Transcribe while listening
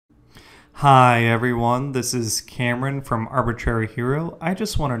Hi everyone, this is Cameron from Arbitrary Hero. I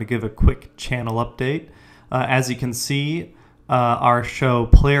just wanted to give a quick channel update. As you can see, our show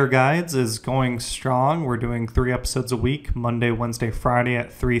Player Guides is going strong. We're doing 3 episodes a week, Monday, Wednesday, Friday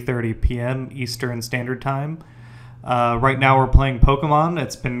at 3:30 p.m. Eastern Standard Time. Right now we're playing Pokemon.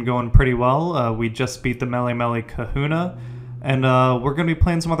 It's been going pretty well. We just beat the Mele Kahuna, and we're going to be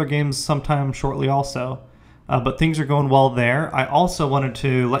playing some other games sometime shortly also. But things are going well there. I also wanted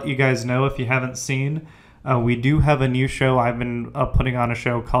to let you guys know, if you haven't seen, we do have a new show. I've been putting on a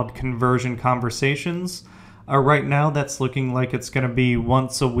show called Conversion Conversations. Right now, that's looking like it's going to be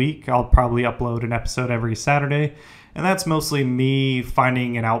once a week. I'll probably upload an episode every Saturday. And that's mostly me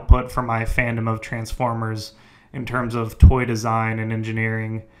finding an output for my fandom of Transformers in terms of toy design and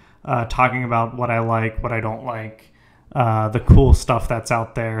engineering, talking about what I like, what I don't like, the cool stuff that's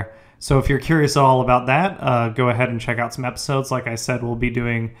out there. So if you're curious all about that, go ahead and check out some episodes. Like I said, we'll be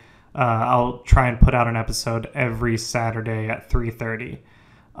doing, I'll try and put out an episode every Saturday at 3:30.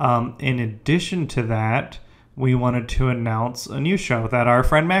 In addition to that, we wanted to announce a new show that our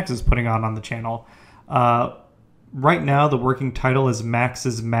friend Max is putting on the channel. Right now, the working title is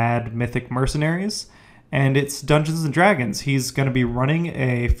Max's Mad Mythic Mercenaries, and it's Dungeons & Dragons. He's going to be running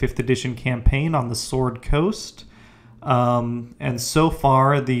a 5th edition campaign on the Sword Coast. And so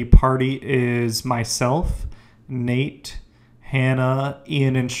far the party is myself, Nate, Hannah,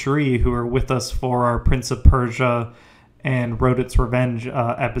 Ian, and Shree, who are with us for our Prince of Persia and Rodit's Revenge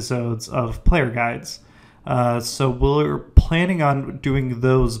episodes of Player Guides. So we're planning on doing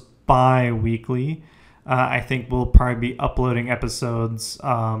those bi-weekly. I think we'll probably be uploading episodes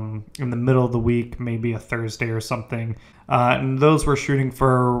in the middle of the week, maybe a Thursday or something. And those we're shooting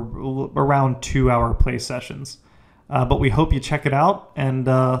for around 2-hour play sessions. But we hope you check it out, and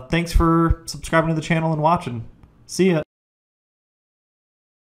thanks for subscribing to the channel and watching. See ya!